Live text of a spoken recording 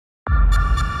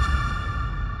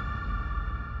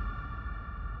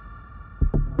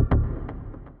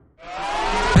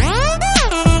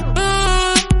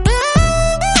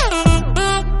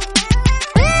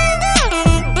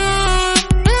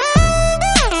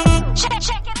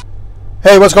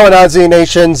Hey, what's going on, Z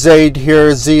Nation? Zaid here,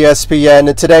 ZSPN.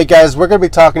 And today, guys, we're going to be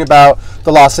talking about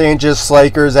the Los Angeles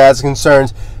Lakers as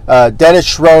concerns Dennis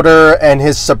Schroder and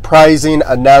his surprising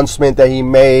announcement that he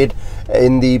made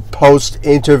in the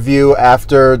post-interview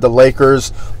after the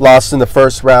Lakers lost in the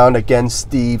first round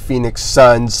against the Phoenix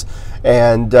Suns.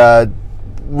 And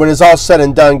when it's all said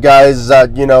and done, guys,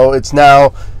 it's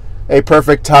now a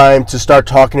perfect time to start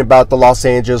talking about the Los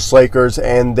Angeles Lakers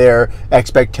and their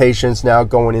expectations now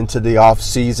going into the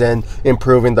offseason,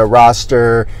 improving the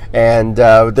roster, and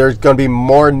there's going to be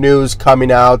more news coming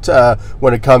out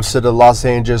when it comes to the Los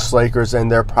Angeles Lakers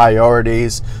and their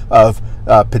priorities of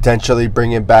potentially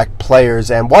bringing back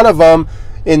players. And one of them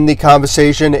in the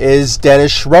conversation is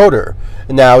Dennis Schroder.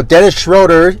 Now, Dennis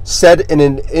Schroder said in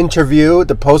an interview,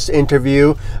 the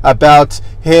post-interview, about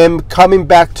him coming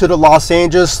back to the Los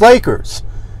Angeles Lakers.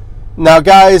 Now,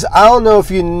 guys, I don't know if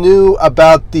you knew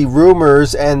about the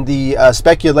rumors and the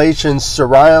speculations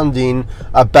surrounding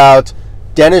about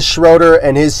Dennis Schroder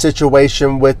and his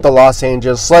situation with the Los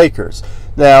Angeles Lakers.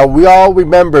 Now, we all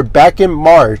remember back in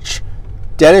March,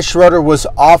 Dennis Schroder was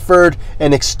offered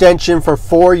an extension for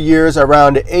 4 years,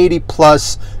 around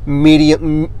 $80+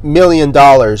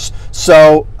 million.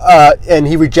 So, and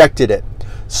he rejected it.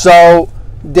 So,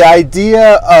 the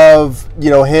idea of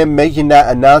him making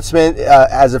that announcement,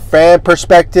 as a fan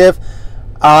perspective,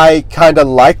 I kind of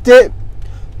liked it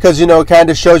because it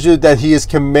kind of shows you that he is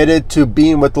committed to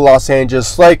being with the Los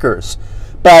Angeles Lakers.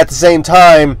 But at the same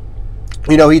time,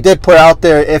 he did put out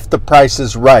there if the price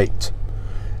is right.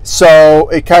 So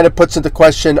it kind of puts into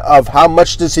question of how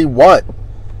much does he want?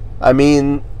 I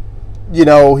mean,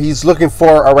 he's looking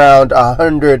for around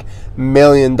 $100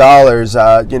 million,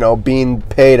 being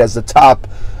paid as the top,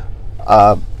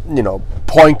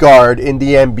 point guard in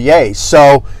the NBA.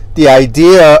 So the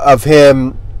idea of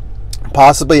him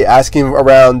possibly asking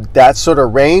around that sort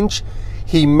of range,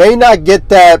 he may not get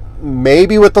that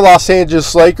maybe with the Los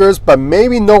Angeles Lakers, but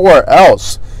maybe nowhere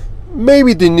else.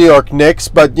 Maybe the New York Knicks,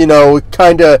 but it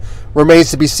kind of remains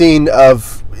to be seen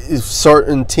of if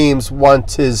certain teams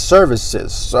want his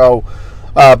services. So,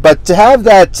 but to have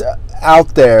that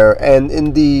out there and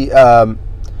in the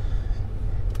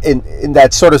in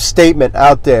that sort of statement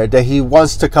out there that he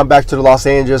wants to come back to the Los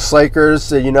Angeles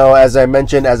Lakers, as I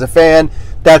mentioned, as a fan,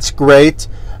 that's great.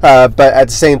 But at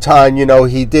the same time,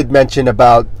 he did mention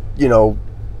about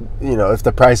if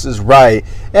the price is right.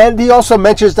 And he also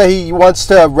mentions that he wants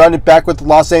to run it back with the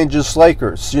Los Angeles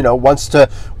Lakers, wants to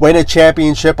win a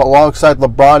championship alongside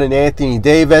LeBron and Anthony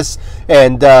Davis.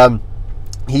 And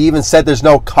he even said there's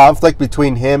no conflict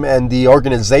between him and the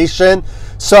organization.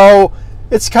 So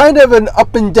it's kind of an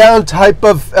up and down type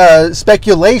of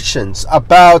speculations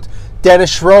about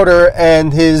Dennis Schroder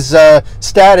and his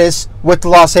status with the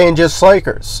Los Angeles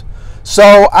Lakers.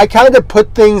 So I kind of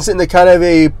put things in the kind of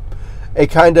a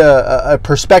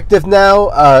perspective now.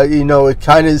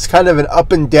 It is kind of an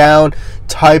up and down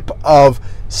type of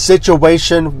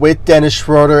situation with Dennis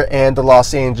Schroder and the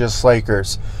Los Angeles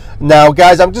Lakers. Now,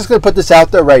 guys, I'm just going to put this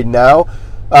out there right now.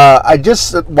 I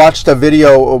just watched a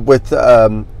video with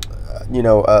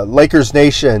Lakers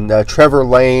Nation, Trevor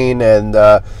Lane, and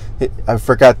I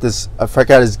forgot his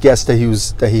guest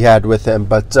that he had with him,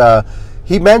 but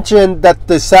he mentioned that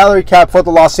the salary cap for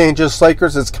the Los Angeles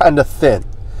Lakers is kind of thin,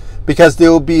 because they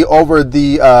will be over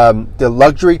the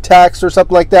luxury tax or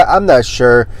something like that. I'm not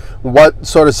sure what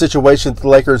sort of situation the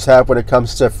Lakers have when it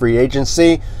comes to free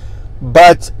agency.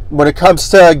 But when it comes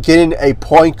to getting a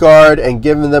point guard and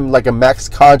giving them like a max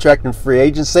contract in free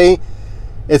agency,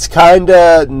 it's kind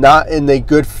of not in a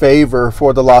good favor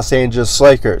for the Los Angeles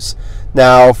Lakers.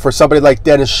 Now, for somebody like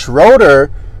Dennis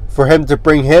Schroder, for him to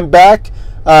bring him back,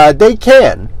 they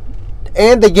can.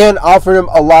 And again, offer him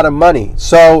a lot of money.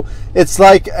 So it's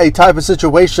like a type of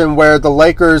situation where the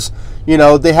Lakers,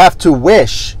 they have to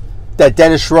wish that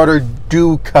Dennis Schroder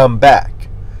do come back.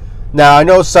 Now, I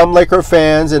know some Laker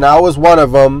fans, and I was one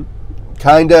of them,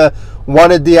 kind of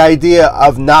wanted the idea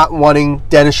of not wanting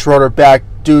Dennis Schroder back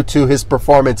due to his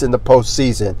performance in the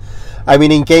postseason. I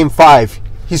mean, in Game 5,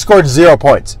 he scored 0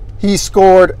 points. He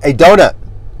scored a donut,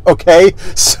 okay?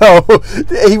 So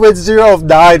he went 0 of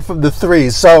 9 from the three.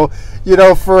 So,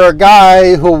 for a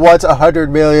guy who wants $100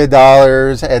 million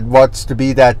and wants to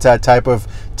be that type of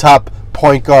top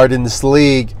point guard in this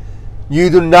league, you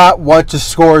do not want to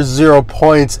score 0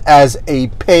 points as a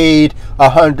paid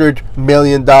 $100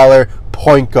 million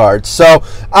point guard. So,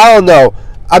 I don't know.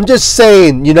 I'm just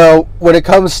saying, when it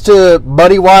comes to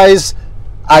money-wise,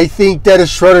 I think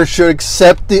Dennis Schroder should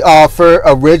accept the offer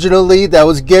originally that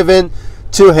was given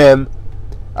to him,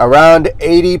 around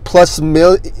 $80+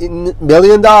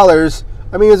 million.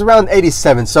 I mean, it was around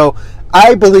 87. So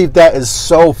I believe that is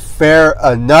so fair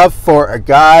enough for a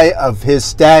guy of his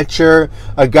stature,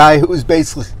 a guy who is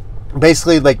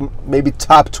basically like maybe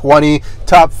top 20,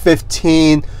 top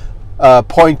 15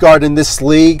 point guard in this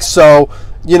league. So,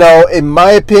 you know, in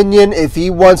my opinion, if he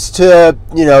wants to,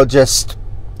 you know, just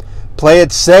play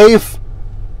it safe,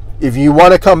 if you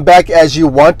want to come back as you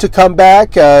want to come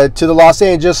back to the Los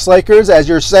Angeles Lakers, as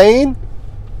you're saying,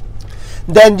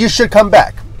 then you should come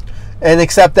back and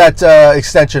accept that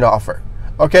extension offer.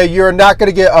 Okay, you're not going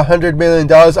to get $100 million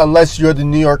unless you're the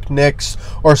New York Knicks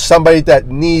or somebody that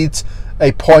needs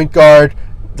a point guard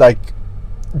like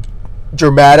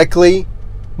dramatically.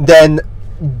 Then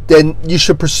you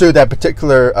should pursue that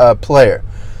particular player.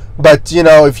 But, you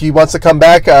know, if he wants to come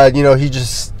back, you know, he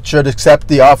just should accept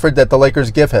the offer that the Lakers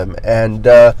give him. And,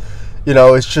 you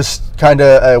know, it's just kind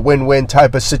of a win-win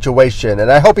type of situation.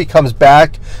 And I hope he comes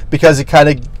back because it kind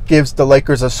of gives the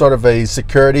Lakers a sort of a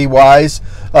security-wise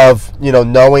of, you know,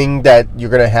 knowing that you're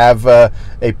going to have a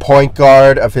point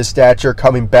guard of his stature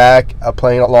coming back,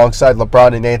 playing alongside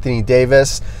LeBron and Anthony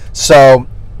Davis. So,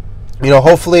 you know,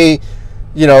 hopefully,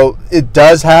 you know, it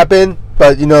does happen.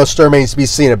 But, you know, still remains to be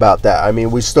seen about that. I mean,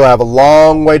 we still have a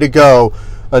long way to go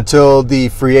until the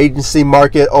free agency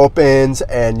market opens.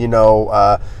 And, you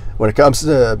know, when it comes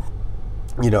to,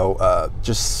 you know,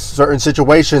 just certain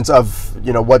situations of,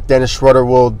 you know, what Dennis Schroder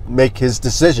will make his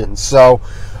decisions. So,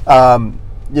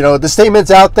 you know, the statement's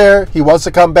out there. He wants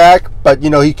to come back. But, you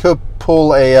know, he could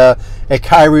pull a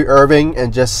Kyrie Irving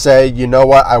and just say, you know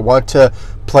what, I want to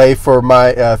play for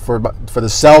my for the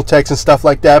Celtics and stuff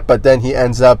like that. But then he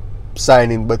ends up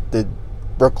signing with the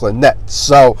Brooklyn Nets.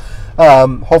 So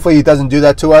hopefully he doesn't do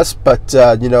that to us, but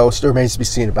you know, still remains to be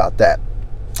seen about that.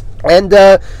 And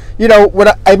you know, when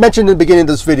I mentioned in the beginning of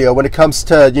this video, when it comes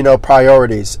to, you know,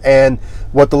 priorities and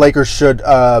what the Lakers should,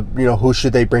 you know, who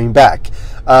should they bring back,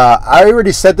 I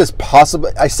already said this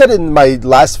I said it in my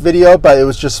last video, but it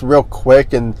was just real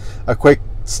quick and a quick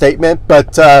statement.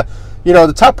 But you know,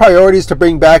 the top priorities to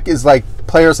bring back is like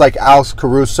players like Alex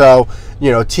Caruso,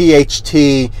 you know,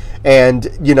 THT. And,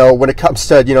 you know, when it comes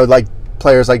to, you know, like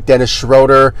players like Dennis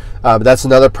Schroder, that's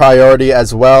another priority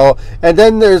as well. And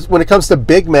then there's, when it comes to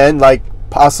big men, like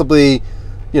possibly,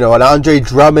 you know, an Andre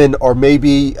Drummond or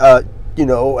maybe, you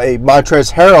know, a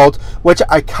Montrezl Harrell, which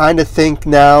I kind of think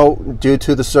now, due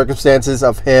to the circumstances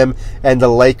of him and the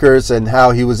Lakers and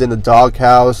how he was in the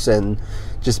doghouse and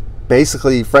just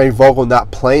basically Frank Vogel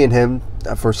not playing him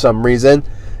for some reason,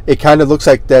 it kind of looks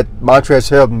like that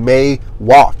Montrezl Harrell may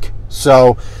walk.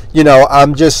 So, you know,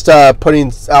 I'm just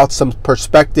putting out some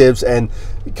perspectives and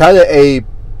kind of a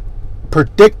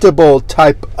predictable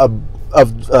type of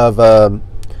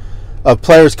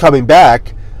players coming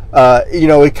back. You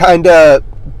know, I kind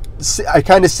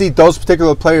of see those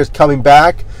particular players coming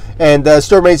back, and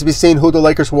still remains to be seen who the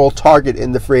Lakers will target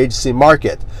in the free agency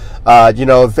market. You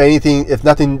know, if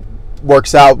nothing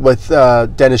works out with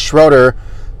Dennis Schroder,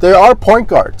 there are point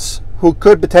guards who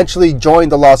could potentially join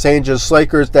the Los Angeles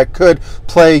Lakers that could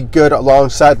play good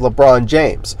alongside LeBron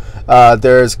James.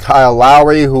 There's Kyle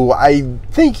Lowry, who I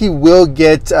think he will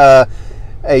get a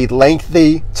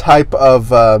lengthy type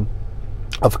of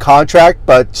contract,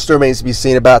 but still remains to be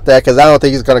seen about that, because I don't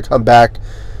think he's going to come back.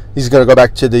 He's going to go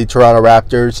back to the Toronto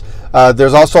Raptors.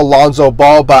 There's also Lonzo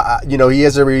Ball, but you know, he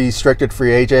is a restricted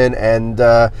free agent, and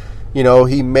you know,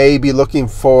 he may be looking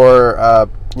for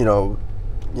you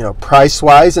know,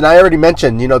 price-wise. And I already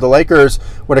mentioned, you know, the Lakers,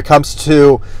 when it comes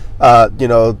to, you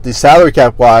know, the salary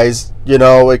cap-wise, you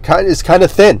know, it's kind of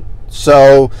thin.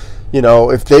 So, you know,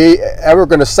 if they ever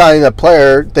going to sign a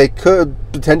player, they could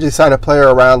potentially sign a player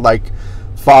around like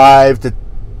 $5 to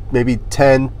maybe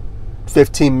 $10,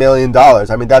 $15 million.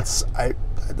 I mean, that's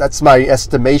my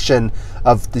estimation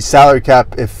of the salary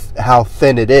cap, how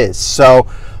thin it is. So,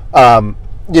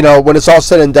 you know, when it's all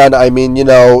said and done, I mean, you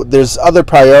know, there's other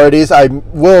priorities. I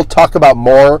will talk about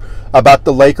more about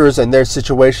the Lakers and their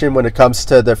situation when it comes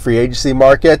to the free agency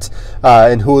market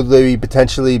and who they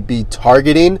potentially be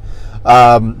targeting.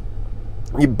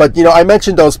 But, you know, I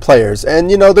mentioned those players. And,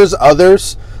 you know, there's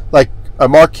others, like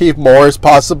Markieff Morris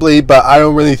possibly, but I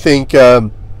don't really think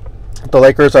the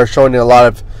Lakers are showing a lot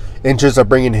of interest of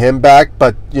bringing him back.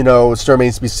 But, you know, it still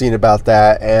remains to be seen about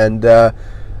that. And,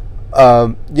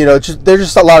 you know, there's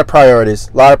just a lot of priorities.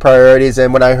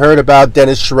 And when I heard about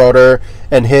Dennis Schroder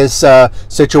and his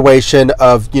situation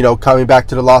of, you know, coming back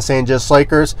to the Los Angeles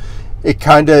Lakers, it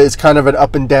is kind of an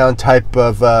up and down type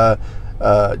of,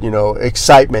 you know,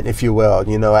 excitement, if you will.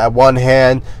 You know, at one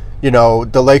hand, you know,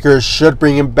 the Lakers should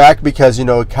bring him back because, you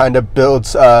know, it kind of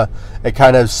builds a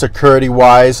kind of security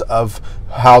wise of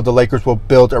how the Lakers will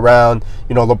build around,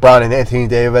 LeBron and Anthony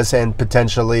Davis and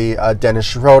potentially Dennis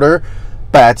Schroder.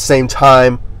 But at the same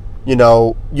time,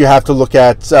 you have to look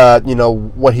at,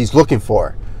 what he's looking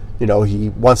for. He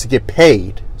wants to get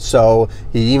paid. So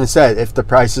he even said if the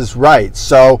price is right.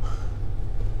 So,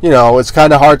 it's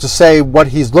kind of hard to say what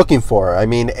he's looking for. I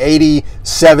mean,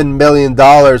 $87 million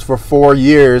for 4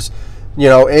 years,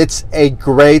 it's a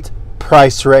great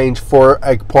price range for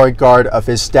a point guard of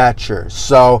his stature.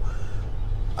 So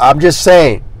I'm just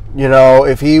saying,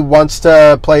 if he wants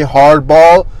to play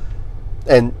hardball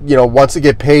and, wants to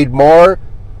get paid more,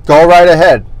 go right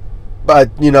ahead. But,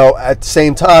 at the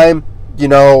same time,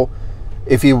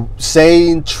 if he's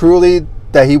saying truly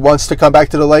that he wants to come back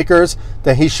to the Lakers,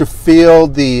 then he should feel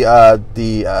the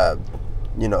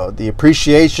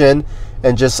appreciation,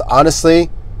 and just honestly,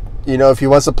 if he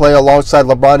wants to play alongside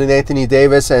LeBron and Anthony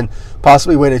Davis and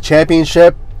possibly win a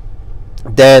championship,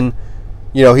 then,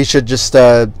 he should just,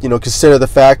 consider the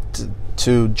fact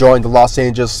to join the Los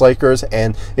Angeles Lakers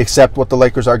and accept what the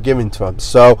Lakers are giving to him.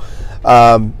 So,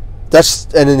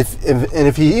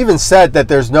 if he even said that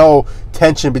there's no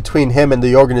tension between him and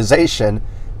the organization,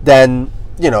 then,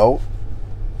 you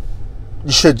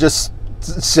should just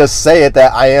say it,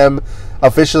 that I am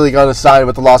officially going to sign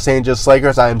with the Los Angeles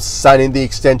Lakers. I am signing the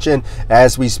extension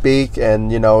as we speak,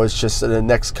 and, it's just in the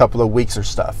next couple of weeks or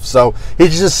stuff. So he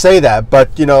should just say that,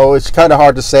 but, it's kind of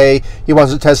hard to say. He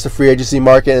wants to test the free agency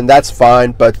market, and that's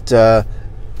fine, but, as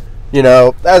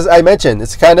I mentioned,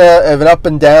 it's kind of an up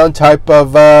and down type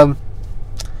of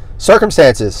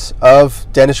circumstances of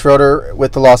Dennis Schroder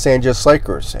with the Los Angeles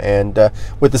Lakers. And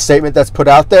with the statement that's put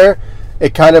out there,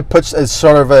 it kind of puts as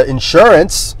sort of an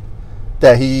insurance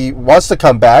that he wants to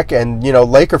come back, and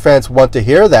Laker fans want to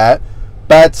hear that.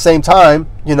 But at the same time,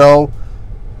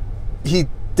 he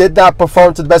did not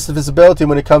perform to the best of his ability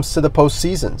when it comes to the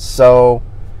postseason. So,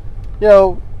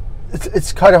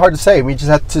 it's kind of hard to say. We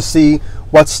just have to see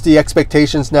what's the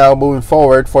expectations now moving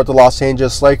forward for the Los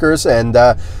Angeles Lakers, and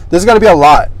there's going to be a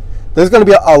lot. There's going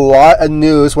to be a lot of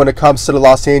news when it comes to the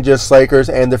Los Angeles Lakers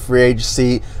and the free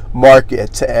agency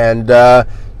market. And,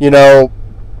 and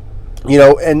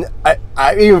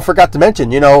I even forgot to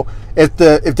mention, if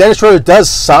Dennis Schroder does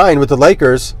sign with the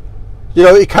Lakers,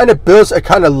 it kind of builds a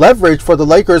kind of leverage for the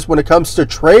Lakers when it comes to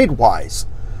trade-wise.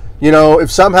 If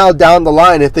somehow down the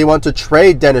line, if they want to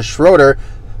trade Dennis Schroder,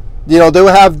 they will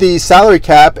have the salary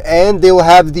cap, and they will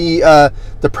have the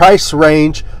price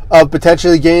range of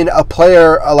potentially getting a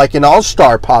player like an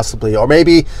all-star possibly, or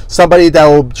maybe somebody that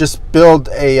will just build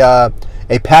a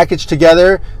package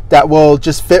together that will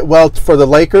just fit well for the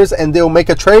Lakers, and they'll make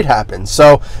a trade happen.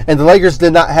 So, and the Lakers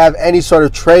did not have any sort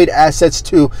of trade assets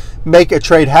to make a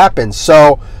trade happen.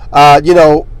 So,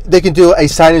 they can do a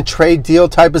sign and trade deal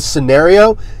type of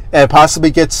scenario and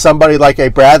possibly get somebody like a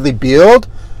Bradley Beal,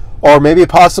 or maybe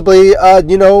possibly, I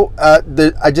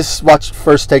just watched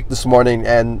First Take this morning,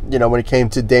 and, when it came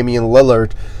to Damian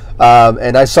Lillard,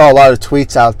 and I saw a lot of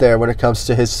tweets out there when it comes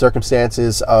to his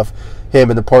circumstances of him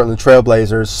and the Portland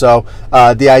Trailblazers. So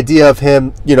the idea of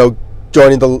him,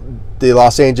 joining the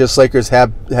Los Angeles Lakers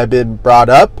have been brought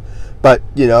up, but,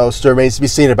 still remains to be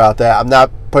seen about that. I'm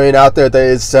not putting out there that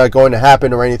it's going to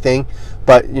happen or anything,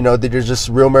 but, they're just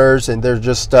rumors, and they're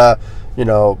just,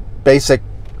 basic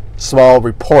small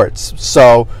reports.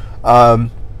 So,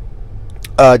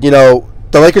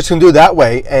 the Lakers can do it that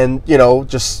way, and,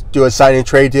 just do a sign and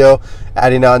trade deal,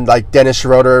 adding on like Dennis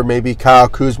Schroder, maybe Kyle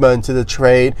Kuzma into the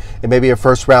trade, and maybe a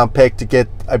first-round pick to get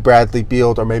a Bradley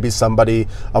Beal, or maybe somebody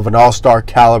of an all-star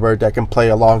caliber that can play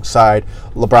alongside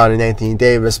LeBron and Anthony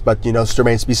Davis. But, still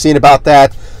remains to be seen about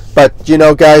that. But,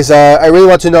 guys, I really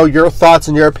want to know your thoughts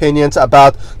and your opinions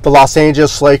about the Los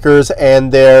Angeles Lakers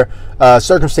and their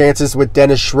circumstances with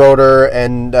Dennis Schroder,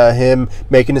 and him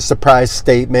making a surprise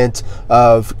statement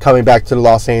of coming back to the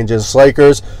Los Angeles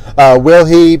Lakers. Will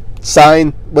he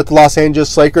sign with the Los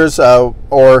Angeles Lakers,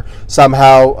 or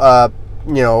somehow,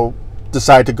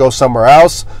 decide to go somewhere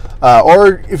else?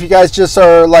 Or if you guys just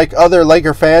are like other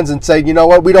Laker fans and say, you know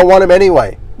what, we don't want him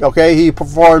anyway. Okay, he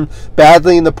performed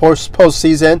badly in the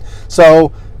postseason,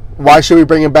 so why should we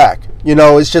bring him back?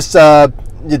 It's just that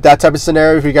type of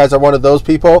scenario. If you guys are one of those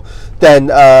people, then,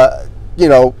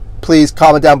 please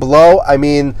comment down below. I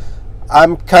mean,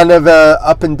 I'm kind of a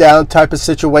up and down type of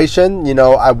situation.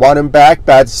 I want him back,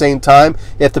 but at the same time,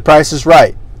 if the price is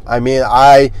right. I mean,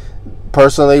 I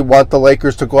personally want the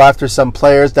Lakers to go after some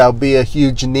players. That will be a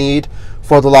huge need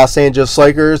for the Los Angeles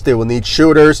Lakers. They will need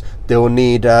shooters. They will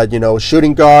need,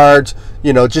 shooting guards.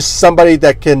 Just somebody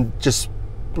that can just,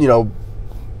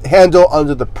 handle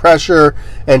under the pressure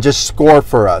and just score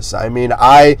for us. I mean,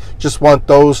 I just want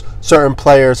those certain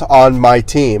players on my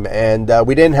team, and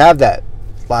we didn't have that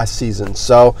last season.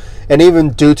 So, and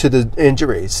even due to the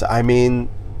injuries, I mean,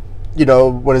 you know,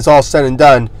 when it's all said and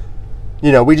done,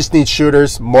 you know, we just need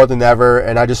shooters more than ever,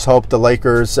 and I just hope the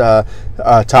Lakers'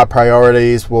 top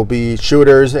priorities will be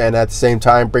shooters, and at the same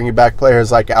time bringing back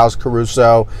players like Alex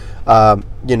Caruso,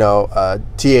 you know,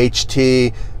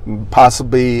 THT,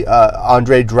 possibly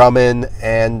Andre Drummond,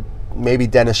 and maybe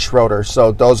Dennis Schroder.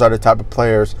 So those are the type of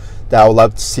players that I would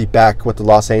love to see back with the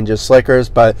Los Angeles Lakers.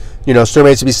 But, you know, still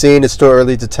remains to be seen. It's still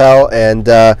early to tell, and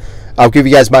I'll give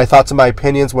you guys my thoughts and my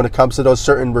opinions when it comes to those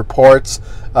certain reports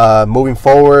moving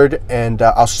forward, and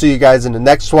I'll see you guys in the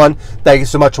next one. Thank you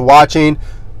so much for watching.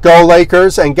 Go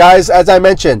Lakers! And guys, as I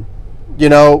mentioned, you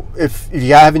know, if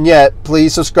you haven't yet,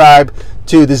 please subscribe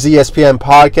to the ZSPN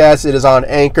podcast. It is on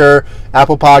Anchor,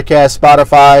 Apple Podcasts,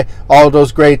 Spotify, all of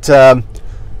those great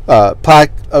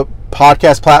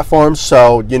podcast platforms.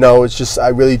 So, you know, it's just, I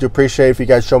really do appreciate if you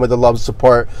guys show me the love and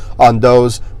support on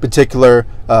those particular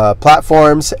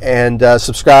platforms, and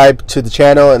subscribe to the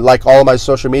channel and like all of my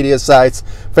social media sites,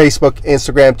 Facebook,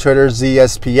 Instagram, Twitter,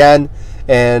 ZSPN,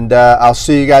 and I'll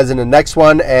see you guys in the next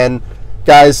one. And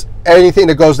guys, anything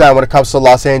that goes down when it comes to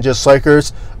Los Angeles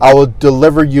Lakers, I will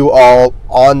deliver you all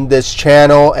on this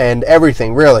channel, and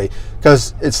everything really,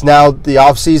 because it's now the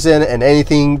off season, and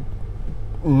anything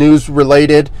news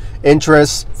related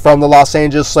interests from the Los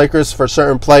Angeles Lakers for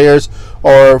certain players,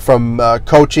 or from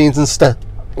coaching and stuff,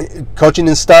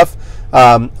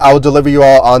 I will deliver you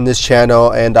all on this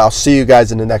channel, and I'll see you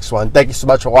guys in the next one. Thank you so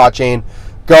much for watching.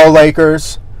 Go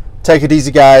Lakers! Take it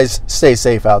easy, guys. Stay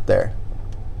safe out there.